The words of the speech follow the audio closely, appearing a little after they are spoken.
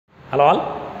Hello all,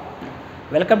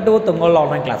 welcome to Tungol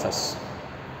online classes.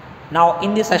 Now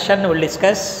in this session we will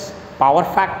discuss power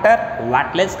factor,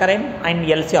 wattless current and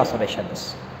LC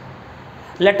oscillations.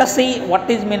 Let us see what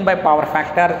is meant by power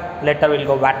factor. Later we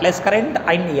will go wattless current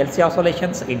and LC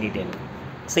oscillations in detail.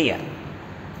 See here,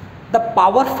 the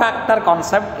power factor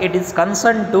concept, it is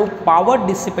concerned to power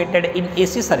dissipated in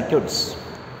AC circuits.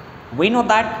 We know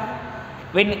that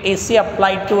when AC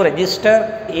applied to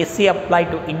resistor, AC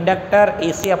applied to inductor,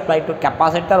 AC applied to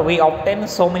capacitor, we obtain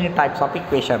so many types of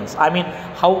equations. I mean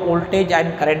how voltage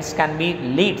and currents can be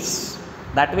leads.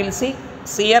 That we'll see.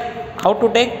 See here how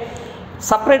to take.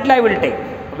 Separately I will take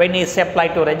when AC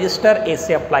applied to resistor,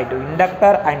 AC applied to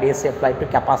inductor and AC applied to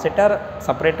capacitor.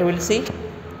 Separately we will see.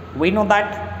 We know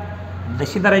that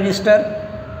this is the resistor.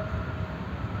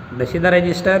 This is the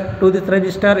resistor. To this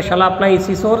resistor shall I apply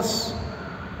AC source.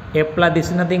 Apply this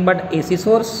is nothing but AC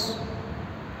source.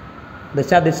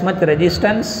 This much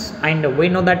resistance, and we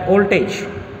know that voltage,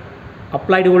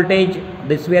 applied voltage,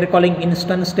 this we are calling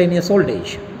instantaneous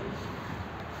voltage.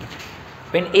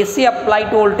 When AC applied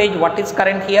to voltage, what is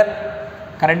current here?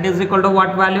 Current is equal to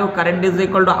what value? Current is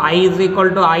equal to I is equal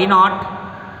to I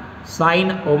naught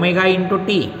sine omega into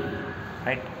T.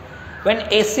 Right? When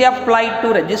AC applied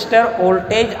to resistor,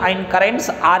 voltage and currents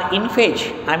are in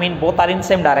phase. I mean both are in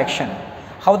same direction.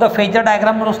 How the phasor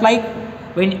diagram looks like?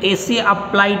 When AC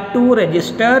applied to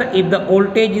resistor, if the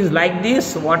voltage is like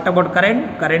this, what about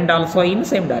current? Current also in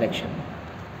same direction.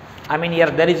 I mean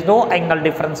here there is no angle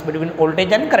difference between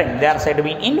voltage and current. They are said to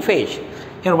be in phase.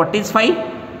 Here what is phi?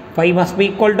 Phi must be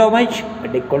equal to how much?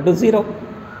 It equal to 0.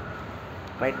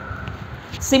 Right.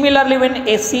 Similarly, when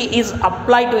AC is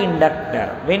applied to inductor,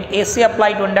 when AC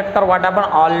applied to inductor, what happen?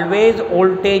 Always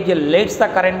voltage leads the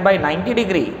current by 90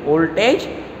 degree. Voltage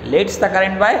leads the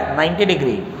current by 90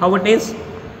 degree. How it is?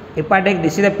 If I take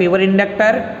this is the pure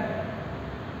inductor,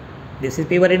 this is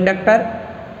pure inductor,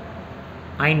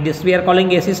 and this we are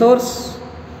calling AC source.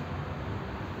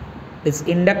 This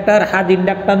inductor has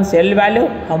inductance L value.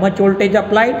 How much voltage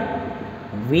applied?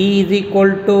 V is equal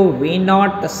to V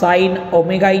naught sine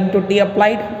omega into T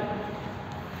applied.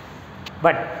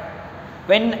 But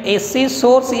when AC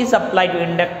source is applied to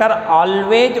inductor,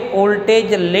 always voltage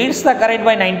leads the current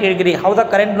by 90 degree. How the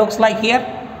current looks like here?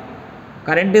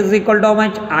 Current is equal to how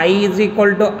much? I is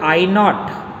equal to I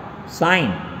naught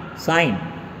sine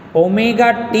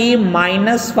omega T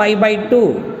minus phi by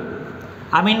 2.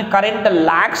 I mean current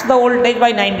lags the voltage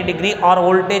by 90 degree or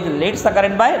voltage leads the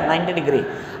current by 90 degree.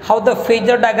 How the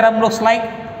phasor diagram looks like?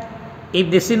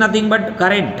 If this is nothing but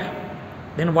current,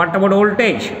 then what about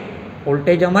voltage?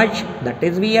 Voltage how much? That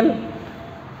is VL.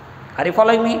 Are you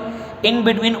following me? In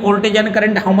between voltage and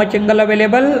current, how much angle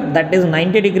available? That is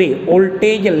 90 degree.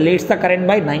 Voltage leads the current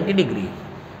by 90 degree.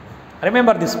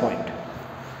 Remember this point.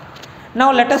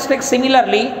 Now let us take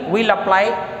similarly, we will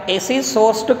apply AC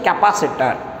source to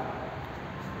capacitor.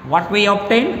 What we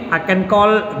obtain? I can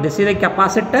call this is a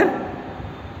capacitor.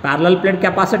 Parallel plate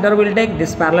capacitor will take.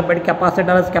 This parallel plate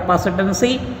capacitor as capacitance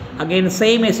C. Again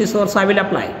same AC source I will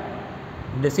apply.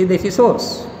 This is the AC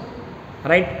source,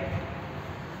 right?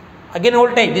 Again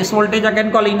voltage, this voltage I can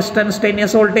call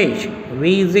instantaneous voltage.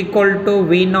 V is equal to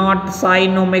V naught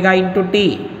sine omega into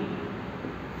T.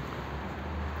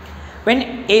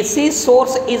 When AC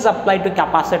source is applied to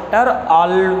capacitor,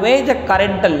 always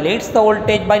current leads the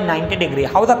voltage by 90 degree.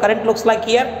 How the current looks like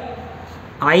here?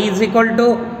 I is equal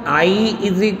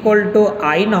to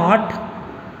I naught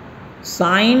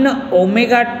sine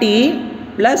omega T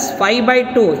plus phi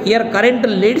by 2. Here current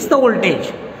leads the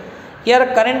voltage. Here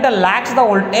current lags the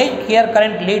voltage. Here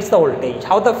current leads the voltage.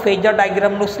 How the phasor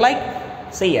diagram looks like?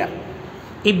 See here.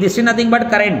 If this is nothing but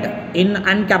current in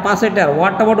and capacitor,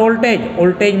 what about voltage?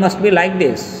 Voltage must be like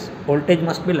this. Voltage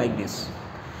must be like this.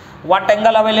 What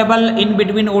angle available in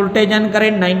between voltage and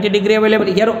current? 90 degree available.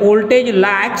 Here voltage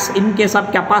lags in case of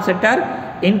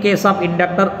capacitor. In case of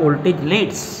inductor, voltage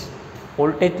leads.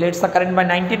 Voltage leads the current by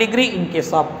 90 degree. In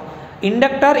case of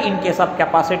inductor, in case of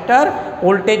capacitor,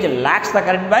 voltage lags the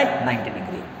current by 90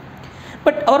 degree.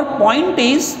 But our point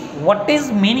is, what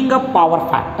is meaning of power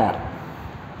factor?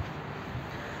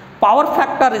 Power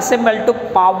factor is similar to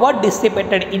power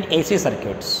dissipated in AC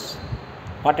circuits.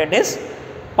 What it is?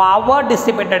 Power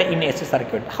dissipated in AC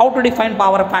circuit. How to define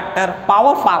power factor?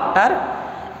 Power factor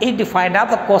is defined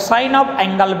as the cosine of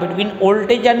angle between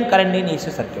voltage and current in AC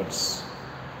circuits.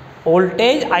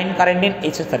 Voltage and current in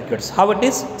AC circuits. How it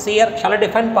is? See here, shall I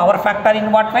define power factor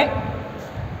in what way?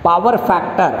 Power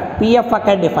factor, PF I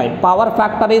can define. Power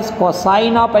factor is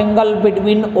cosine of angle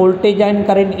between voltage and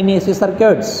current in AC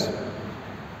circuits.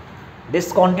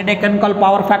 This quantity I can call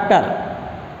power factor.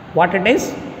 What it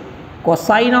is?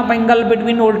 cosine of angle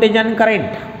between voltage and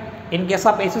current. In case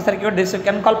of AC circuit, this you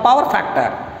can call power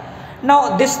factor.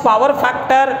 Now this power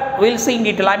factor we'll see in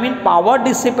detail. I mean power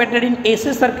dissipated in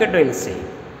AC circuit we'll see.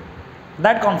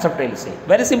 That concept we'll see.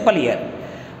 Very simple here.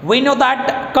 We know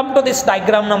that, come to this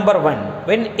diagram number 1.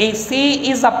 When AC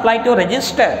is applied to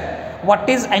resistor, what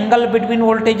is angle between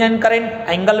voltage and current?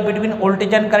 Angle between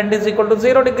voltage and current is equal to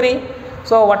 0 degree.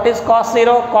 So what is cos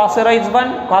 0? Cos 0 is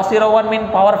 1. Cos 0 1 means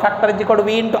power factor is equal to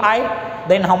V into I.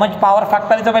 Then how much power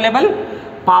factor is available?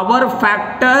 Power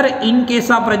factor in case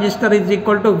of resistor is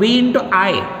equal to V into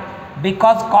I,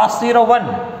 because cos 0 1.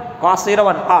 Cos 0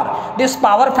 1 R. This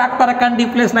power factor I can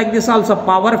replace like this also.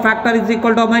 Power factor is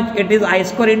equal to how much? It is I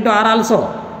square into R also.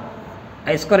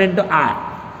 I square into R.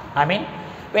 I mean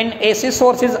when AC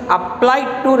source is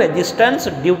applied to resistance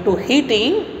due to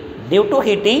heating,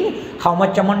 how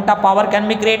much amount of power can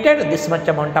be created? This much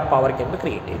amount of power can be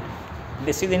created.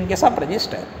 This is in case of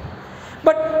resistor.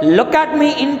 But look at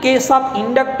me in case of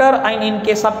inductor and in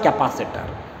case of capacitor.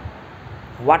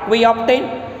 What we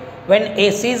obtain? When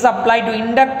AC is applied to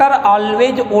inductor,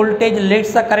 always voltage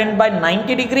leads the current by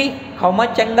 90 degree. How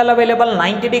much angle available?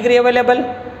 90 degree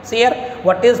available. See here,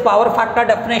 what is power factor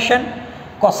definition?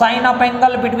 Cosine of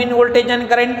angle between voltage and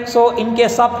current. So in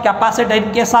case of capacitor,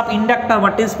 in case of inductor,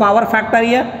 what is power factor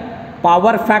here?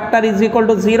 Power factor is equal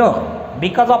to 0.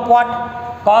 Because of what?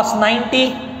 Cos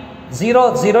 90.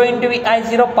 0 into I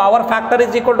 0, power factor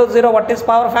is equal to 0. What is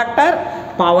power factor?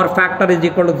 Power factor is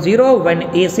equal to 0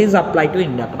 when AC is applied to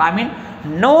inductor. I mean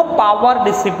no power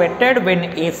dissipated when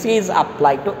AC is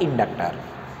applied to inductor.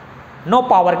 No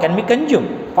power can be consumed.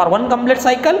 For one complete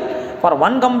cycle,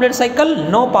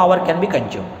 no power can be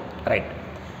consumed. Right.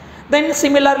 Then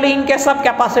similarly in case of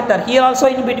capacitor, here also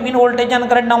in between voltage and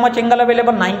current, how much angle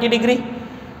available? 90 degree.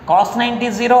 Cos 90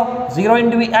 is 0, 0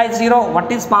 into I 0.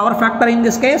 What is power factor in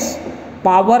this case?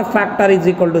 Power factor is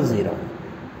equal to 0.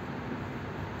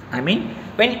 I mean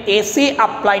when AC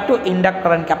applied to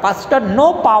inductor and capacitor,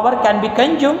 no power can be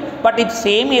consumed, but if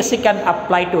same AC can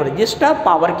apply to resistor,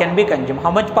 power can be consumed.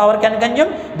 How much power can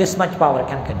consume? This much power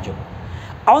can consume.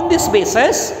 On this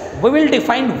basis, we will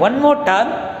define one more term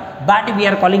that we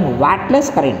are calling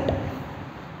wattless current.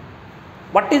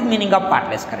 What is meaning of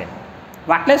wattless current?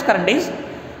 Wattless current is,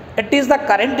 it is the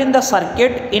current in the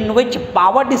circuit in which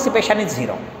power dissipation is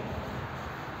 0.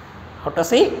 How to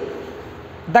say?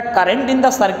 The current in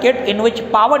the circuit in which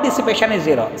power dissipation is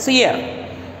 0. See here,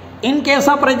 in case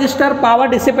of resistor, power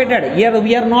dissipated. Here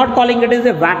we are not calling it as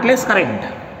a wattless current.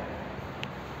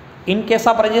 In case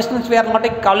of resistance, we are not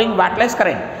calling wattless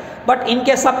current. But in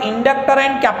case of inductor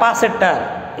and capacitor,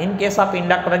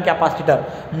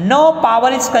 no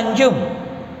power is consumed.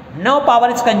 No power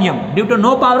is consumed. Due to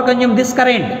no power consumed, this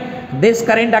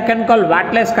current I can call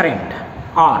wattless current.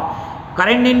 Or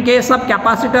current in case of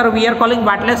capacitor, we are calling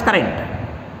wattless current.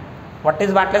 What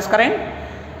is wattless current?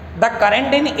 The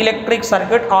current in electric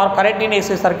circuit or current in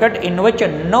AC circuit in which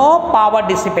no power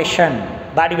dissipation,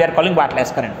 that we are calling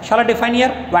wattless current. Shall I define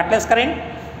here wattless current?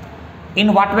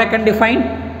 In what way I can define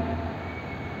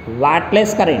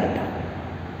wattless current?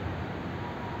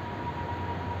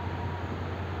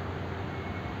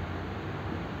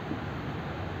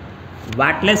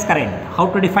 Wattless current. How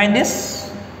to define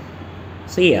this?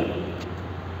 See here.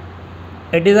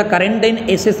 It is a current in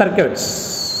AC circuits.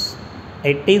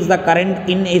 It is the current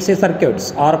in AC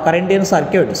circuits or current in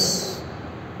circuits.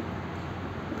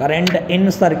 Current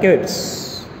in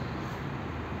circuits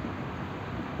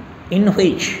in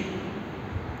which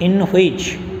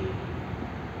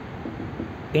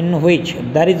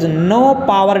there is no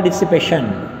power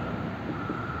dissipation.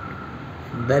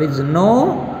 There is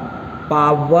no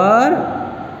power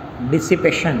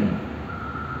dissipation.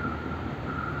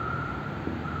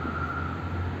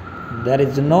 There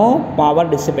is no power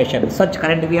dissipation. Such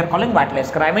current we are calling wattless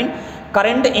current. I mean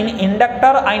current in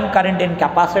inductor and current in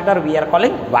capacitor we are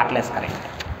calling wattless current.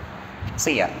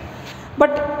 See here.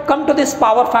 But come to this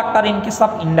power factor in case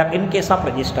of inductor, in case of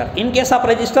resistor. In case of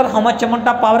resistor, how much amount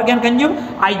of power can consume?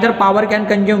 Either power can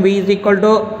consume V is equal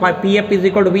to PF is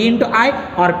equal to V into I,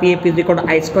 or PF is equal to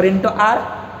I square into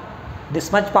R.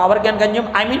 This much power can consume.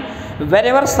 I mean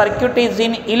wherever circuit is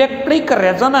in electric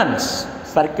resonance,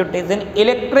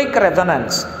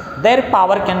 their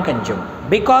power can consume,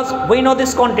 because we know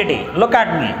this quantity. Look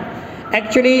at me.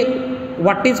 Actually,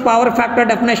 what is power factor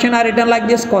definition are written like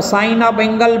this: cosine of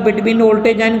angle between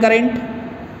voltage and current.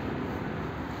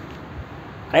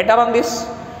 Right around this.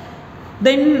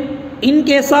 Then in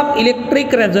case of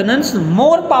electric resonance,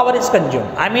 more power is consumed.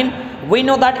 I mean we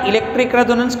know that electric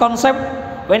resonance concept.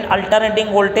 when alternating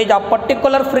voltage of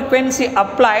particular frequency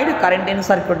applied, current in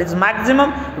circuit is maximum.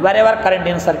 Wherever current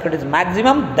in circuit is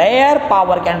maximum, their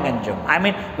power can consume. I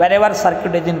mean, wherever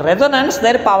circuit is in resonance,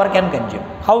 their power can consume.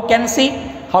 How can see?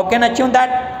 How can achieve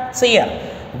that? See here.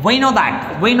 We know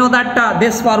that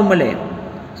this formula.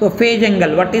 So phase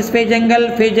angle. What is phase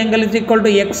angle? Phase angle is equal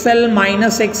to XL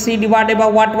minus XC divided by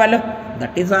what value?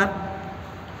 That is R.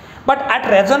 But at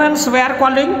resonance, we are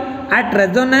calling at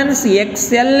resonance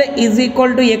XL is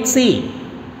equal to XC.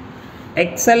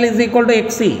 XL is equal to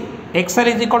XC. XL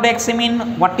is equal to XC mean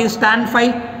what is tan phi?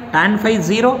 Tan phi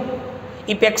 0.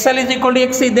 If XL is equal to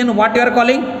XC, then what you are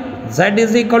calling? Z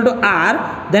is equal to R.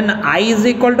 Then I is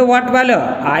equal to what value?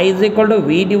 I is equal to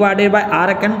V divided by R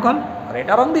I can call. Right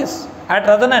around this. At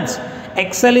resonance,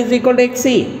 XL is equal to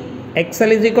XC.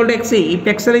 XL is equal to XC.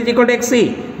 If XL is equal to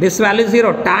XC, this value is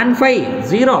 0. Tan phi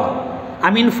 0. I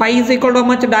mean phi is equal to how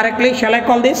much directly? Shall I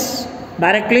call this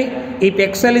directly? If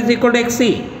XL is equal to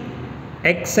XC,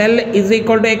 XL is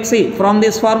equal to XC. From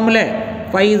this formula,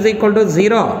 phi is equal to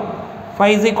 0. Phi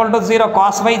is equal to 0.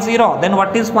 Cos phi 0. Then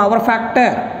what is power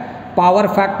factor? Power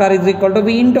factor is equal to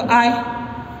V into I.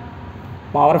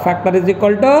 Power factor is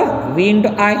equal to V into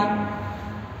I.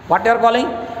 What you are calling?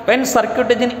 When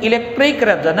circuit is in electric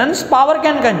resonance, power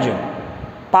can consume.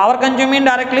 Power consume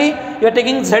indirectly, you are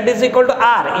taking Z is equal to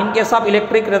R in case of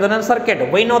electric resonance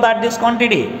circuit. We know that this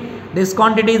quantity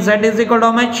Z is equal to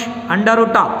how much? Under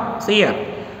root of, see here,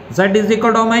 Z is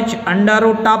equal to how much? Under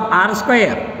root of R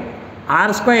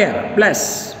square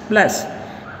plus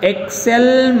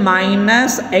XL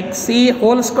minus XC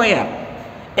whole square.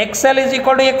 XL is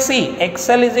equal to XC,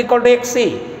 XL is equal to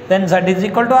XC, then Z is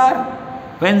equal to R.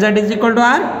 When Z is equal to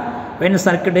R, when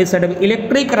circuit is at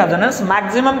electric resonance,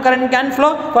 maximum current can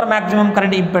flow. For maximum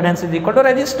current, impedance is equal to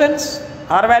resistance,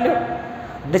 R value.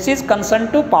 This is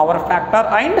concerned to power factor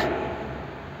and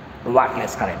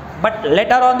wattless current. But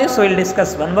later on this, we will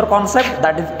discuss one more concept,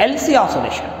 that is LC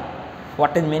oscillation.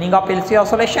 What is meaning of LC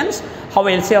oscillations? How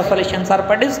LC oscillations are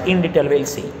produced in detail we will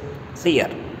see. See here.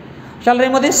 Shall we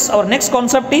remove this? Our next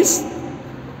concept is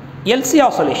LC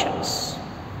oscillations.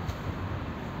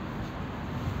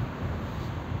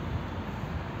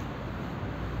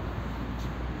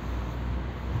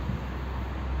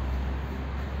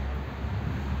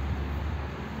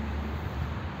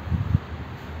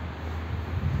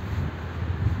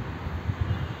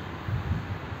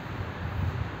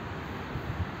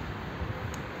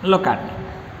 Look at me.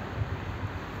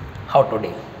 How to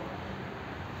deal.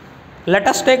 Let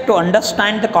us take to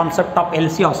understand the concept of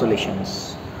LC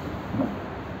oscillations.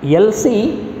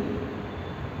 LC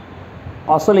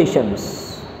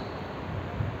oscillations.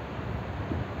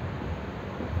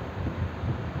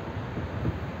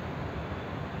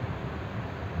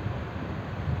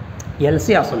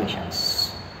 LC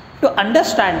oscillations. To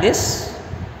understand this,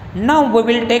 now we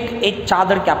will take a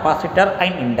charged capacitor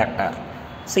and inductor.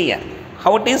 See here.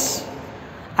 How it is?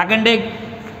 I can take,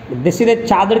 this is a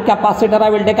charged capacitor. I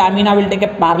will take a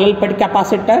parallel plate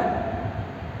capacitor.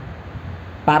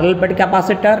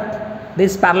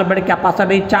 This parallel plate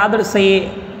capacitor is charged. Say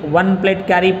one plate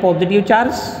carry positive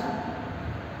charge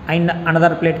and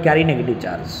another plate carry negative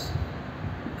charge.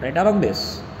 Right around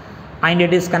this. And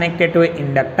it is connected to an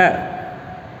inductor.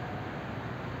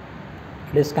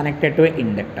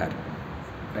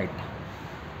 Right.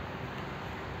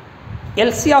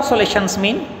 LC oscillations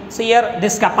mean, see here,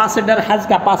 this capacitor has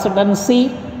capacitance C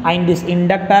and this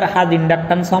inductor has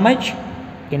inductance how much?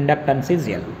 Inductance is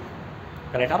L.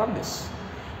 Right around this.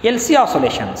 LC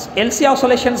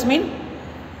oscillations mean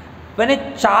when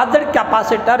a charged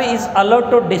capacitor is allowed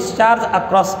to discharge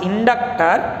across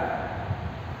inductor,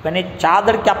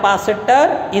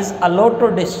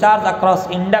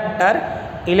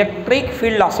 electric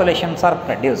field oscillations are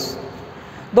produced.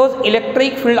 Those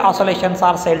electric field oscillations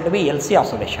are said to be LC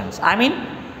oscillations. I mean,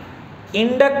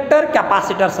 inductor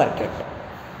capacitor circuit.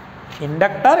 In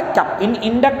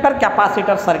inductor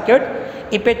capacitor circuit,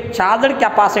 if a charged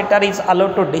capacitor is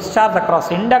allowed to discharge across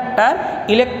inductor,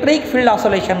 electric field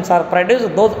oscillations are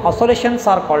produced. Those oscillations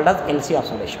are called as LC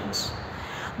oscillations.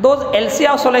 Those LC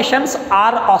oscillations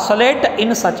are oscillate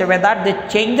in such a way that they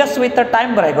changes with the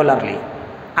time regularly.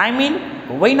 I mean,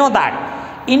 we know that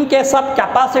in case of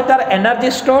capacitor,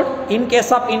 energy stored. In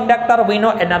case of inductor, we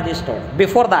know energy stored.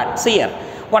 Before that, see here,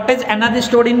 what is energy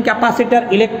stored in capacitor?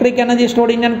 Electric energy stored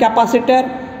in a capacitor.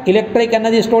 Electric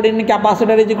energy stored in a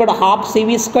capacitor is equal to half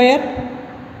CV square.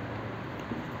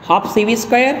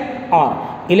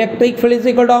 Or electric field is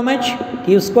equal to how much?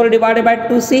 Q square divided by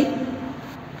 2C.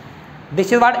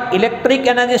 This is what electric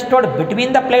energy stored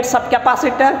between the plates of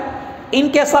capacitor. In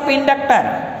case of inductor,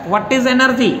 what is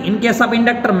energy? In case of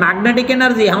inductor, magnetic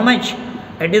energy, how much?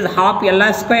 It is half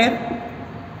Li square.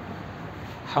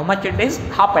 How much it is?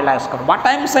 Half Li square. What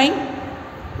I am saying?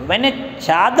 When a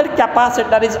charged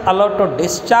capacitor is allowed to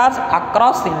discharge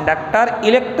across inductor,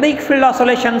 electric field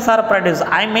oscillations are produced.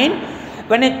 I mean,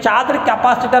 when a charged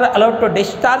capacitor allowed to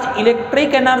discharge,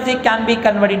 electric energy can be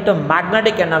converted into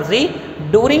magnetic energy.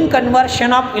 During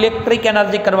conversion of electric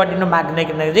energy converted into magnetic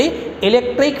energy,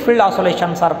 electric field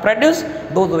oscillations are produced.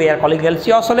 Those we are calling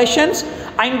LC oscillations,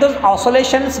 and those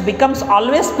oscillations becomes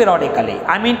always periodically.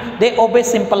 I mean, they obey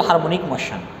simple harmonic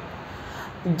motion.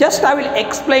 Just I will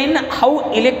explain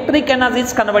how electric energy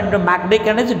is converted into magnetic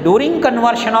energy. During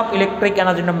conversion of electric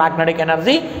energy into magnetic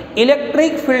energy,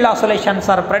 electric field oscillations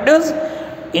are produced.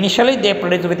 Initially they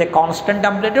produce with a constant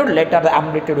amplitude, later the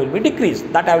amplitude will be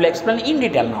decreased. That I will explain in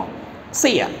detail now.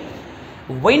 See here,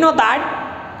 we know that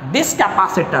this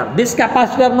capacitor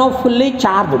now fully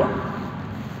charged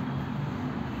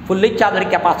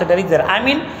capacitor is there. I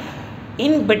mean,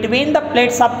 in between the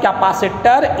plates of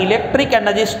capacitor, electric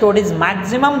energy stored is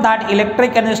maximum. That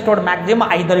electric energy stored maximum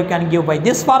either you can give by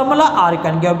this formula or you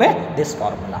can give by this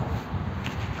formula,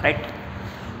 right?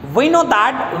 We know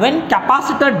that when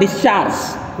capacitor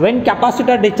discharges,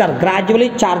 gradually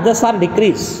charges are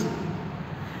decreased.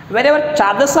 Wherever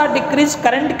charges are decreased,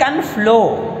 current can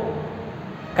flow.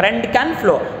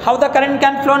 How the current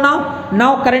can flow now?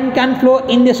 Now current can flow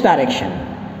in this direction.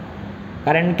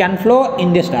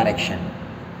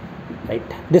 Right?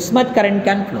 This much current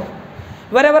can flow.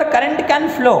 Wherever current can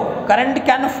flow,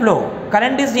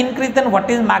 current is increased, then what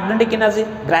is magnetic energy?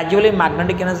 Gradually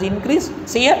magnetic energy increase.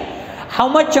 See here, how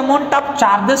much amount of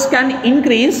charges can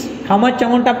increase, how much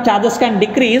amount of charges can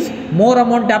decrease, more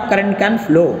amount of current can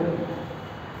flow.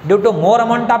 Due to more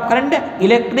amount of current,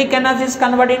 electric energy is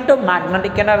converted into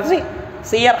magnetic energy.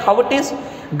 See here how it is.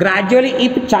 Gradually,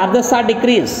 if charges are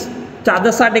decreased,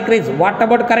 what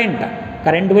about current?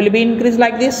 Current will be increased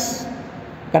like this.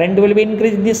 Current will be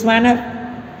increased in this manner.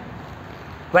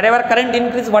 Wherever current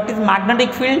increase, what is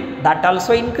magnetic field? That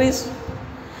also increase.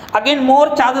 Again,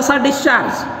 more charges are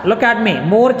discharged. Look at me,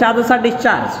 more charges are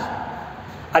discharged.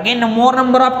 Again, more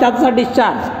number of charges are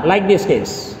discharged, like this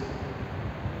case.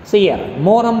 See here,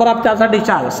 more number of charges are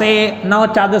discharged. Say now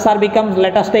charges are becomes,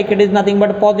 let us take it is nothing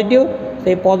but positive.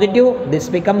 Say positive, this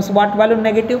becomes what value?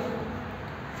 Negative.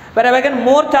 Wherever again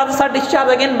more charges are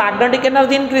discharged, again magnetic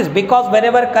energy increase, because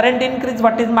wherever current increase,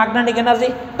 what is magnetic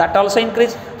energy? That also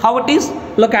increase. How it is?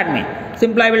 Look at me.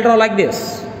 Simply I will draw like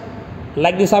this.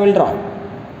 Like this I will draw.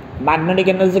 Magnetic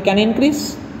energy can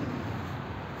increase,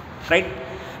 right?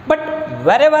 But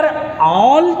wherever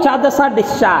all charges are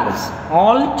discharged,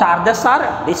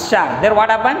 then what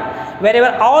happen?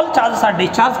 Wherever all charges are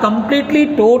discharged,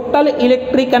 completely total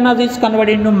electric energy is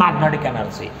converted into magnetic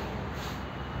energy.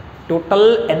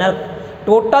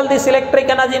 Total this electric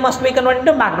energy must be converted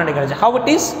into magnetic energy. How it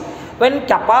is? When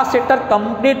capacitor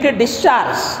completely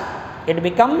discharged, it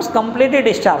becomes completely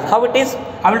discharged. How it is?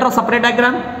 I will draw separate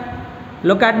diagram.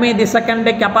 Look at me, this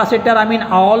secondary capacitor, I mean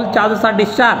all charges are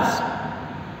discharged.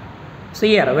 See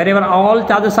here, wherever all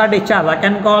charges are discharged, I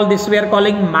can call this, we are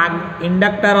calling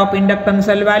inductor of inductance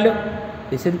L value.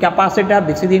 This is capacitor,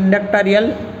 this is inductor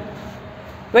L.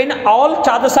 When all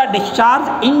charges are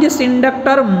discharged, in this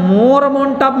inductor, more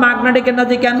amount of magnetic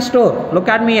energy can store. Look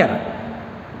at me here.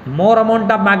 More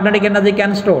amount of magnetic energy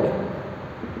can store.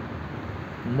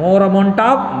 More amount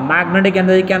of magnetic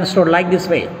energy can store, like this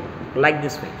way.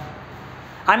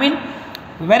 I mean,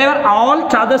 wherever all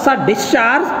charges are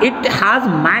discharged, it has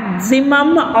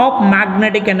maximum of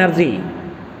magnetic energy.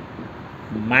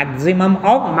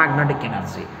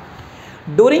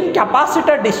 During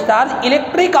capacitor discharge,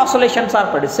 electric oscillations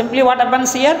are produced. Simply what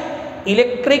happens here?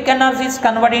 Electric energy is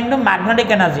converted into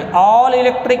magnetic energy. All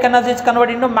electric energy is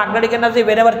converted into magnetic energy.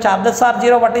 Wherever charges are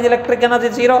zero, what is electric energy?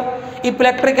 Zero. If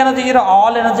electric energy is zero,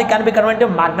 all energy can be converted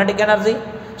into magnetic energy.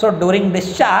 So during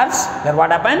discharge, then what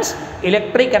happens?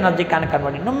 Electric energy can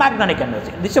convert into magnetic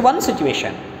energy. This is one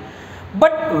situation.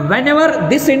 But whenever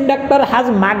this inductor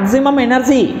has maximum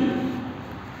energy,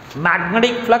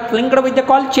 magnetic flux linked with the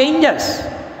coil changes.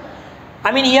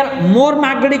 I mean here more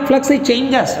magnetic flux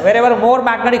changes. Wherever more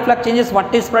magnetic flux changes,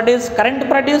 what is produced? Current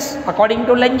produced according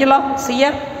to Lenz law. See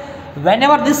here,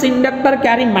 whenever this inductor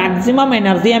carry maximum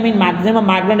energy, I mean maximum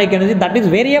magnetic energy, that is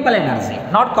variable energy,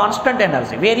 not constant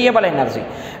energy, variable energy.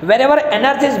 Wherever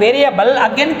energy is variable,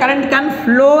 again current can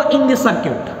flow in this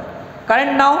circuit.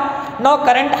 Current now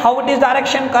current, how it is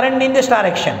direction? Current in this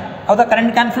direction. How the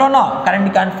current can flow now?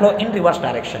 Current can flow in reverse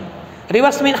direction.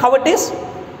 Reverse means how it is?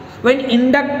 When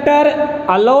inductor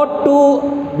allowed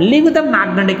to leave the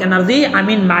magnetic energy, I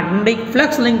mean magnetic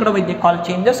flux linked with the coil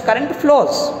changes, current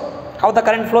flows. How the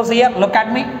current flows here? Look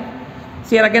at me.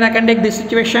 See here again I can take this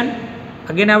situation.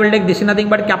 Again I will take this is nothing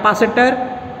but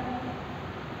capacitor.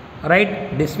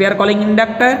 Right? This we are calling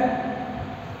inductor.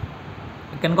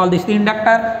 You can call this the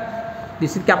inductor.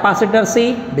 This is capacitor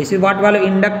C. This is what value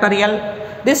inductor L.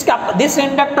 This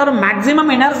inductor maximum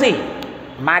energy,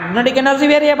 magnetic energy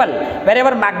variable.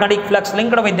 Wherever magnetic flux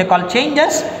linked with the call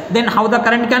changes, then how the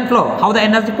current can flow? How the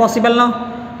energy possible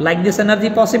now? Like this energy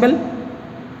possible.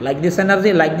 Like this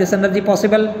energy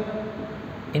possible.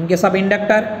 In case of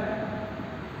inductor,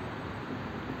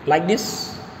 like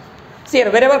this. See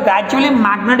here, wherever gradually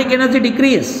magnetic energy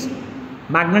decrease,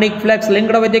 magnetic flux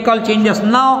linked with the call changes.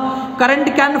 Now current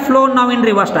can flow now in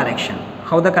reverse direction.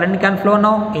 How the current can flow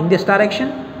now? In this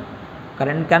direction.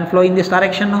 Current can flow in this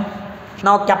direction now.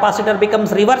 Now capacitor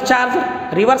becomes reverse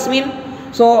charge. Reverse mean,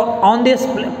 so on this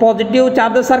positive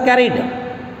charges are carried.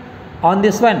 On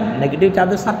this one negative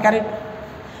charges are carried.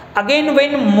 Again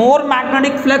when more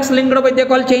magnetic flux linked with the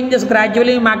call changes,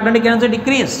 gradually magnetic energy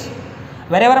decrease.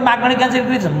 Wherever magnetic energy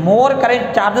increase, more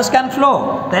current charges can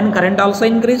flow, then current also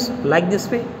increase, like this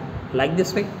way, like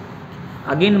this way.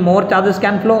 Again more charges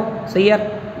can flow, see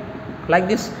here, like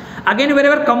this. Again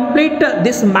wherever complete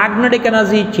this magnetic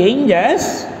energy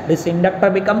changes, this inductor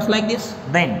becomes like this.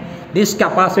 Then this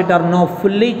capacitor now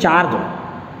fully charged.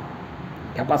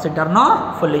 Capacitor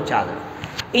now fully charged.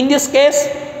 In this case,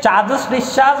 charges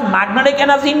discharge, magnetic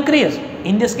energy increase.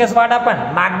 In this case what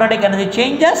happened? Magnetic energy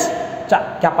changes,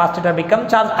 capacitor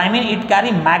becomes charged. I mean it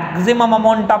carry maximum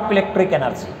amount of electric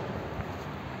energy.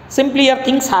 Simply here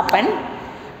things happen.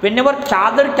 Whenever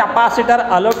charged capacitor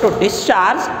allowed to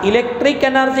discharge, electric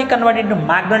energy converted into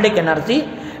magnetic energy.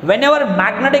 Whenever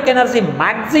magnetic energy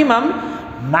maximum,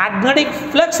 magnetic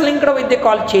flux linked with the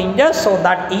coil changes, so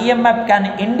that EMF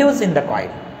can induce in the coil.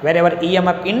 Wherever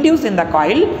EMF induced in the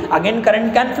coil, again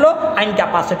current can flow and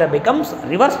capacitor becomes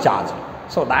reverse charged.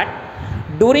 So that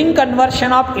during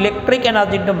conversion of electric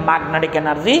energy to magnetic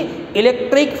energy,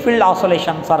 electric field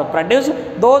oscillations are produced.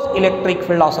 Those electric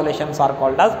field oscillations are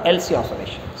called as LC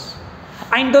oscillations.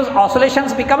 And those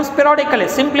oscillations becomes periodically.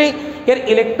 Simply here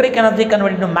electric energy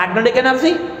converted into magnetic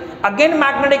energy. Again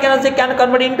magnetic energy can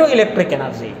convert into electric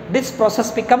energy. This process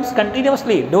becomes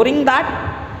continuously. During that,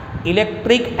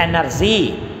 electric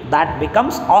energy that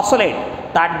becomes oscillate.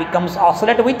 That becomes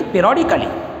oscillate with periodically.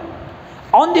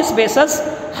 On this basis,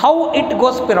 how it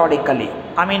goes periodically?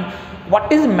 I mean,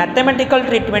 what is mathematical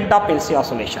treatment of LC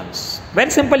oscillations?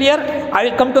 Very simple here. I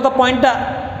will come to the point,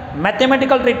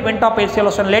 mathematical treatment of LC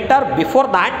oscillation later. Before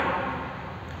that,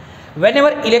 whenever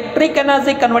electric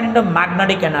energy converted into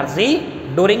magnetic energy,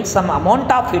 during some amount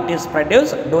of heat is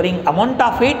produced, during amount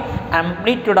of heat,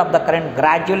 amplitude of the current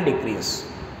gradually decrease.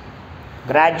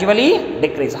 Gradually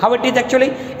decrease. How it is actually?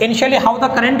 Initially, how the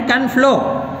current can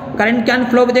flow? Current can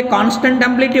flow with a constant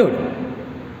amplitude.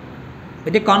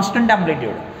 With a constant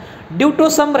amplitude. Due to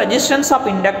some resistance of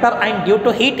inductor and due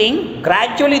to heating,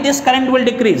 gradually this current will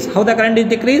decrease. How the current is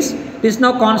decreased? This is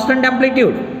now constant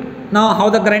amplitude. Now how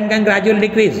the current can gradually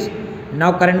decrease?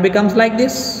 Now current becomes like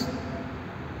this.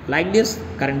 Like this,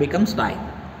 current becomes high.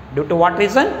 Due to what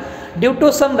reason? Due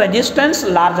to some resistance,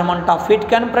 large amount of heat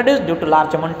can produce. Due to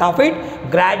large amount of heat,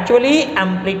 gradually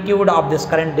amplitude of this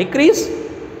current decrease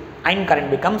and current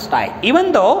becomes high.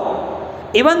 Even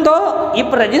though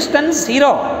if resistance 0,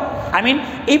 I mean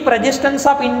if resistance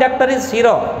of inductor is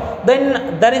 0,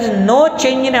 then there is no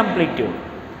change in amplitude.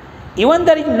 Even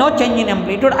there is no change in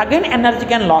amplitude, again energy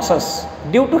can losses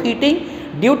due to heating.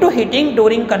 Due to heating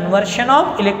during conversion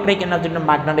of electric energy to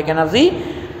magnetic energy,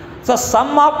 so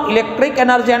sum of electric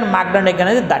energy and magnetic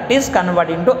energy, that is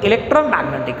converted into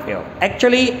electromagnetic wave.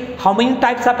 Actually, how many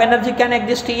types of energy can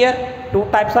exist here? Two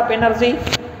types of energy.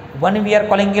 One we are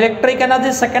calling electric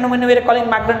energy, second one we are calling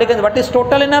magnetic energy. What is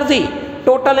total energy?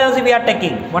 Total energy we are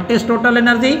taking. What is total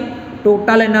energy?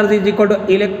 Total energy is equal to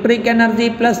electric energy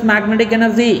plus magnetic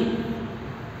energy.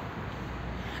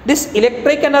 This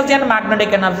electric energy and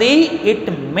magnetic energy, it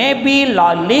may be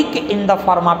leak in the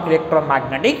form of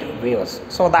electromagnetic waves.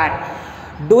 So that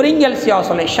during LC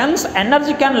oscillations,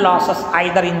 energy can losses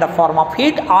either in the form of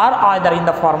heat or either in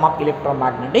the form of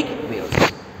electromagnetic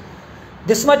waves.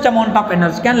 This much amount of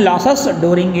energy can losses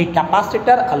during a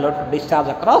capacitor allowed to discharge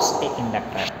across a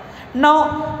inductor.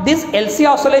 Now, these LC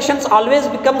oscillations always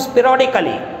becomes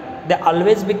periodically. They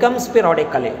always becomes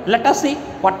periodically. Let us see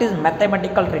what is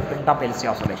mathematical treatment of LC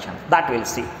oscillation. That we will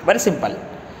see. Very simple.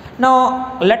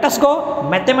 Now, let us go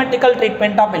mathematical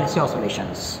treatment of LC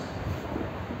oscillations.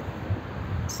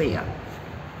 See here.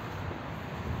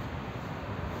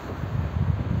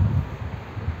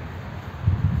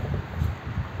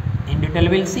 In detail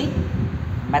we will see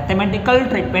mathematical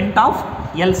treatment of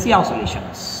LC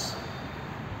oscillations.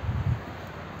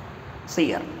 See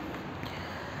here.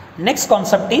 Next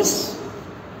concept is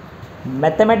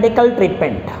mathematical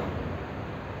treatment.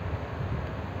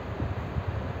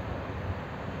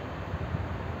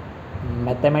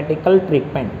 Mathematical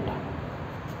treatment.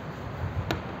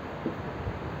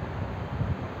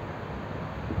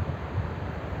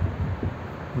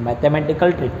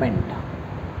 Mathematical treatment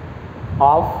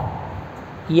of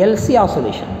LC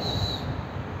oscillations.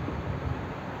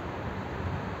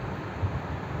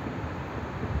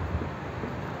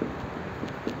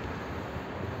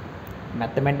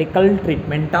 Mathematical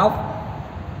treatment of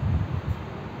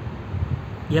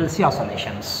LC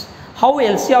oscillations. How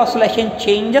LC oscillation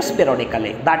changes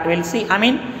periodically, that we'll see. I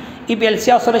mean, if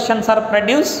LC oscillations are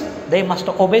produced, they must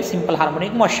obey simple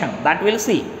harmonic motion, that we'll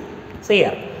see. See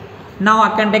here. Now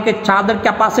I can take a charged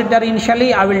capacitor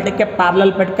initially. I will take a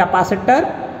parallel plate capacitor.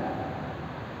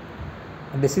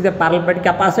 This is a parallel plate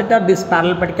capacitor. This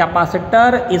parallel plate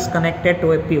capacitor is connected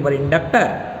to a pure inductor.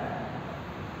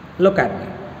 Look at me.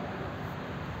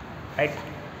 Right.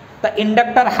 The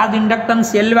inductor has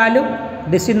inductance L value.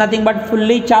 This is nothing but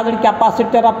fully charged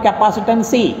capacitor of capacitance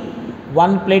C.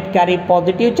 One plate carry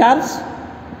positive charge,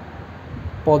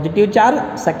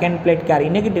 second plate carry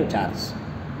negative charge.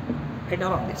 Right,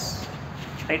 all of this.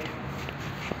 Right.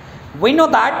 We know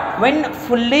that when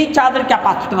fully charged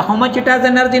capacitor, how much it has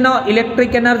energy now?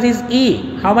 Electric energy is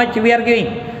E. How much we are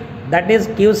giving? That is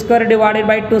Q square divided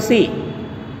by 2C.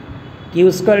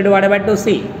 Q square divided by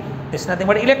 2C. This is nothing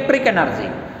but electric energy.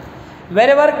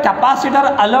 Wherever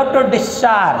capacitor allowed to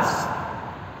discharge,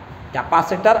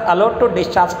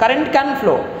 current can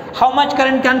flow. How much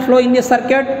current can flow in this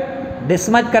circuit? This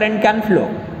much current can flow.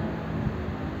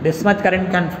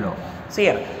 See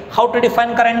here. How to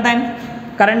define current then?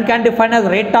 Current can define as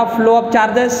rate of flow of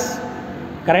charges.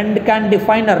 But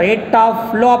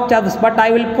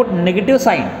I will put negative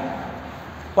sign.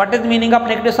 What is the meaning of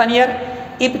negative sign here?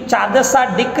 If charges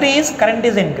are decreased, current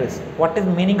is increased. What is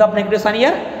the meaning of negative sign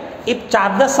here? If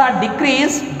charges are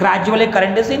decreased, gradually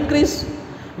current is increased.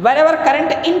 Wherever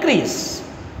current increase,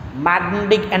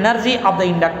 magnetic energy of the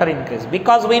inductor increase.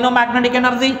 Because we know magnetic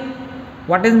energy.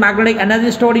 What is magnetic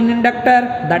energy stored in inductor?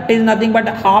 That is nothing but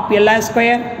half Li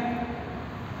square.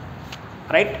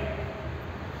 Right?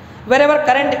 Wherever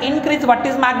current increase, what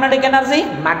is magnetic energy?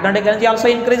 Magnetic energy also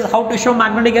increase. How to show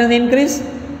magnetic energy increase?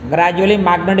 Gradually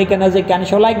magnetic energy can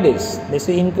show like this. This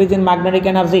is increase in magnetic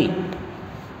energy.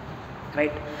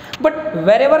 Right? But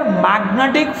wherever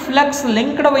magnetic flux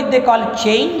linked with they call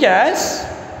changes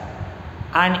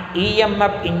and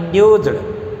EMF induced,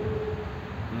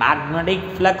 magnetic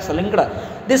flux linked,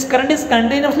 this current is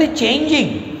continuously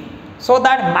changing. So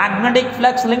that magnetic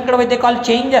flux linked with they call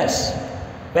changes.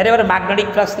 Wherever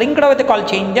magnetic flux linked with they call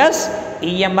changes,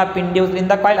 EMF induced in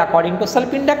the coil according to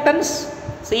self inductance.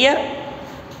 See here.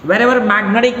 Wherever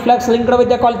magnetic flux linked with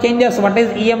the coil changes, what is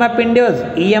EMF induced?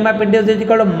 EMF induced is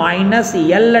equal to minus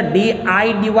L di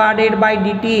divided by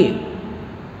dt.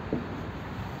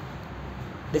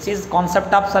 This is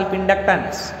concept of self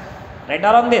inductance. Right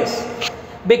around this.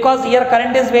 Because here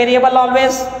current is variable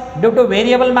always due to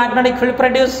variable magnetic field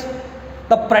produced.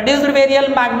 The produced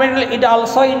variable magnetic field, it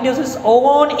also induces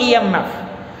own EMF.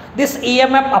 This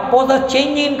EMF opposes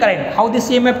change in current. How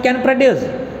this EMF can produce?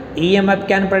 EMF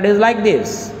can produce like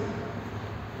this.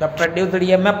 The produced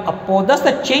EMF opposes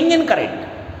the change in current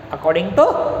according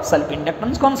to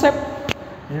self-inductance concept.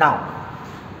 Now,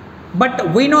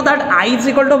 but we know that I is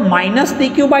equal to minus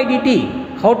dq by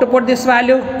dt. How to put this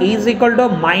value? E is equal to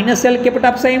minus L, keep it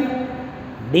up same.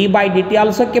 D by dt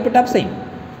also keep it up same.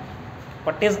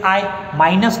 What is I?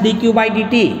 Minus dq by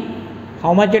dt.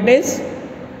 How much it is?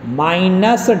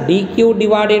 Minus dq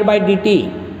divided by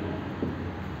dt.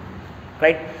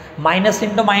 Right? Minus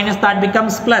into minus, that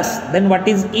becomes plus. Then what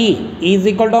is E? E is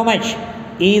equal to how much?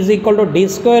 E is equal to d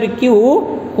square q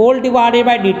whole divided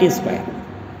by dt square.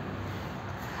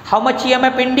 How much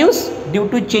EMF induced? Due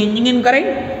to changing in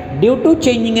current. Due to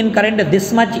changing in current,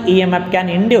 this much EMF can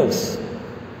induce.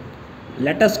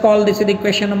 Let us call this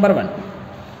equation number 1.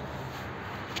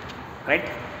 Right?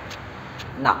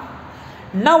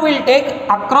 Now we'll take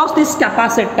across this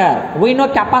capacitor. We know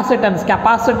capacitance.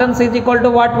 Capacitance is equal to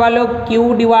what value?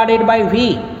 Q divided by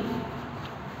V.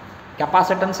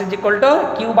 Capacitance is equal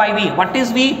to Q by V. What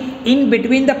is V? In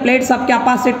between the plates of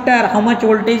capacitor, how much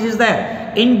voltage is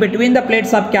there? In between the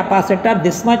plates of capacitor,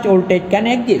 this much voltage can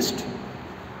exist.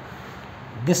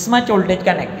 This much voltage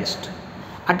can exist.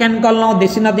 I can call now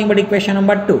this is nothing but equation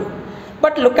number 2.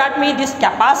 But look at me, this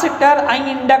capacitor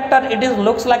and inductor, it is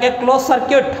looks like a closed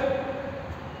circuit.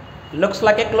 Looks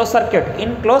like a closed circuit.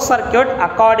 In closed circuit,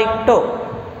 according to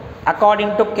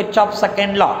According to Kirchhoff's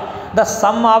second law, the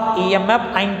sum of EMF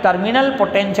and terminal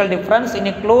potential difference in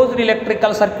a closed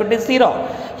electrical circuit is 0.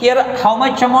 Here, how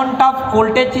much amount of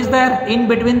voltage is there in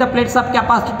between the plates of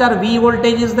capacitor? V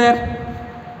voltage is there.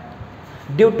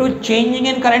 Due to changing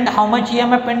in current, how much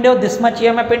EMF induced? This much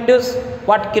EMF induced.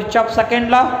 What Kirchhoff's second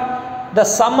law? The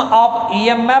sum of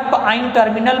EMF and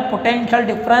terminal potential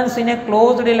difference in a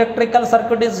closed electrical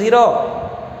circuit is 0.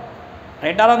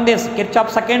 Right around this,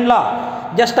 Kirchhoff's second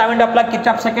law. Just I want to apply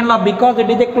Kirchhoff's second law because it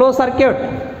is a closed circuit.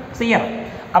 See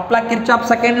here, apply Kirchhoff's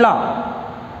second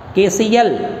law.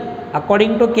 KCL,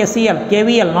 according to KCL,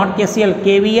 KVL, not KCL,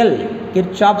 KVL,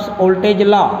 Kirchhoff's voltage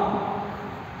law.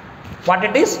 What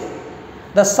it is?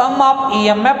 The sum of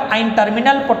EMF and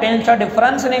terminal potential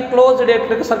difference in a closed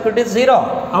electric circuit is 0.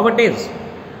 How it is?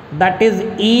 That is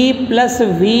E plus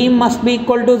V must be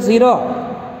equal to 0.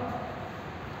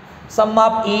 Sum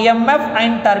of EMF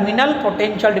and terminal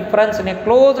potential difference in a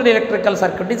closed electrical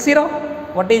circuit is 0.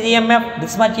 What is EMF?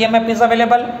 This much EMF is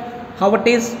available. How it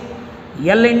is?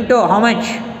 L into how much?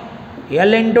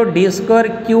 L into d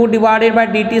square Q divided by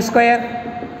dt square.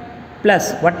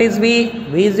 Plus what is V?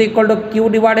 V is equal to Q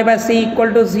divided by C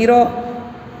equal to 0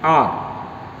 R.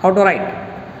 How to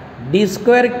write? D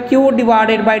square Q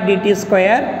divided by dt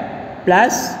square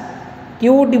plus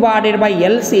Q divided by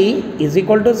LC is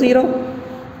equal to 0.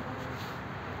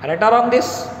 Right around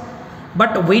this?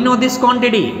 But we know this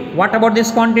quantity. What about this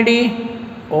quantity?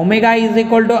 Omega is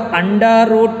equal to under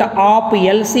root of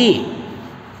LC.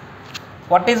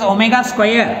 What is omega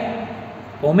square?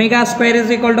 Omega square is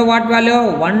equal to what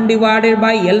value? 1 divided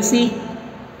by LC.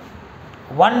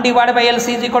 1 divided by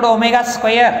LC is equal to omega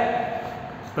square.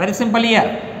 Very simple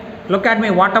here. Look at me.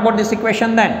 What about this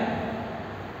equation then?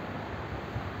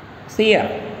 See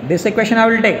here. This equation I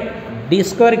will take. D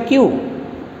square Q.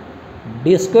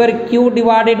 D square Q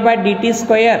divided by dt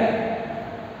square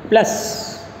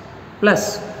plus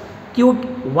Q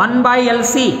 1 by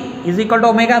LC is equal to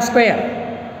omega square.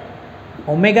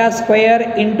 Omega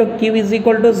square into Q is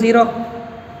equal to 0.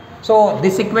 So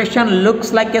this equation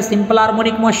looks like a simple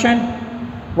harmonic motion.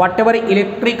 Whatever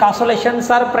electric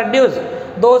oscillations are produced,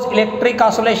 those electric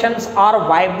oscillations are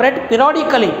vibrate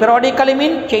periodically. Periodically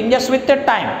means changes with the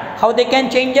time. How they can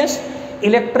changes?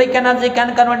 Electric energy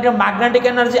can convert into magnetic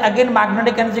energy. Again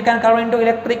magnetic energy can convert into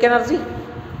electric energy.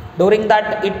 During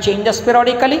that it changes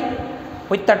periodically.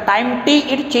 With the time t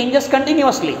it changes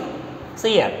continuously.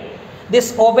 See here.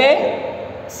 This obey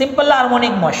simple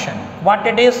harmonic motion. What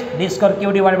it is? D square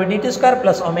Q divided by dt square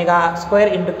plus omega square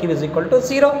into Q is equal to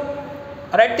 0.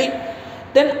 Alright.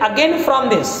 Then again from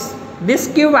this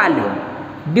Q value,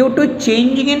 due to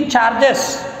changing in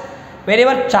charges,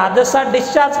 wherever charges are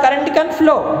discharged, current can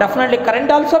flow. Definitely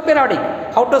current also periodic.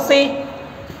 How to say?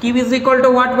 Q is equal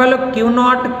to what value? Q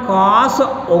naught cos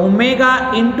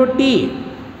omega into t.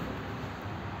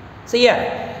 See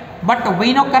here. But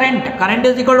we know current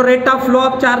is equal to rate of flow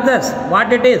of charges.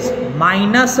 What it is?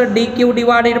 Minus dq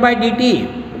divided by dt.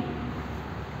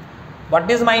 What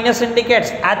is minus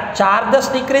indicates? As charges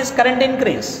decrease, current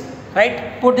increase.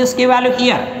 Right? Put this Q value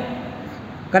here.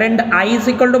 Current I is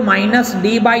equal to minus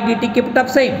d by dt, keep it up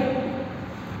same.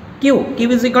 Q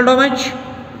is equal to how much?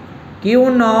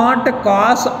 Q naught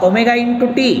cos omega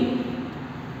into t.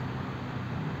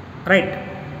 Right.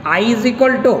 I is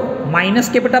equal to minus,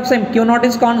 keep it up same. Q naught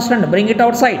is constant, bring it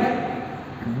outside.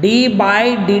 D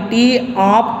by dt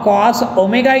of cos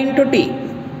omega into t.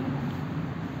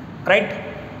 Right.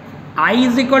 I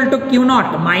is equal to Q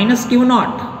naught minus Q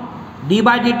naught. D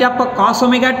by dt of cos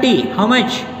omega t. How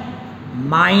much?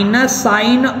 Minus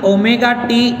sin omega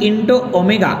t into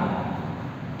omega.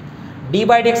 D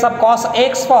by dx of cos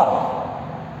x form.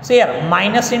 See here,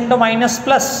 minus into minus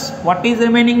plus. What is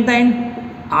remaining then?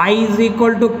 I is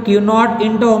equal to Q naught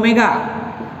into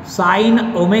omega.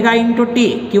 Sin omega into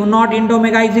t. Q naught into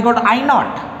omega is equal to I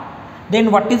naught.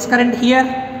 Then what is current here?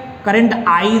 Current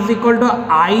I is equal to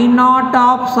I naught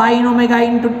of sin omega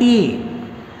into t.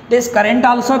 This current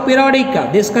also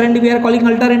periodic. This current we are calling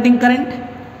alternating current.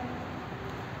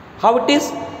 How it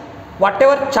is?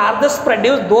 Whatever charges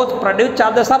produced, those produced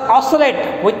charges are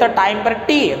oscillate with the time per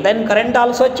t. Then current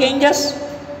also changes.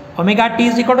 Omega t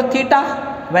is equal to theta.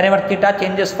 Wherever theta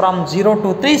changes from 0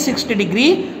 to 360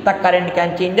 degree, the current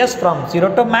can changes from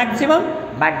 0 to maximum,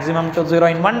 maximum to 0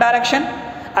 in one direction,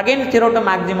 again 0 to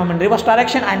maximum in reverse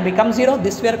direction and become 0.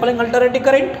 This we are calling alternating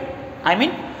current. I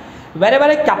mean, wherever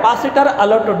a capacitor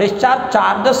allowed to discharge,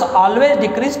 charges always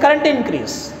decrease, current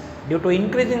increase. Due to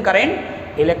increase in current,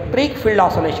 electric field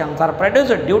oscillations are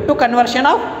produced due to conversion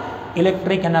of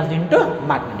electric energy into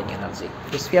magnetic energy.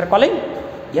 This we are calling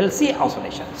LC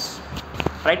oscillations.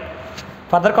 Right.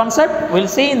 Further concept we'll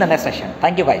see in the next session.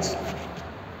 Thank you guys.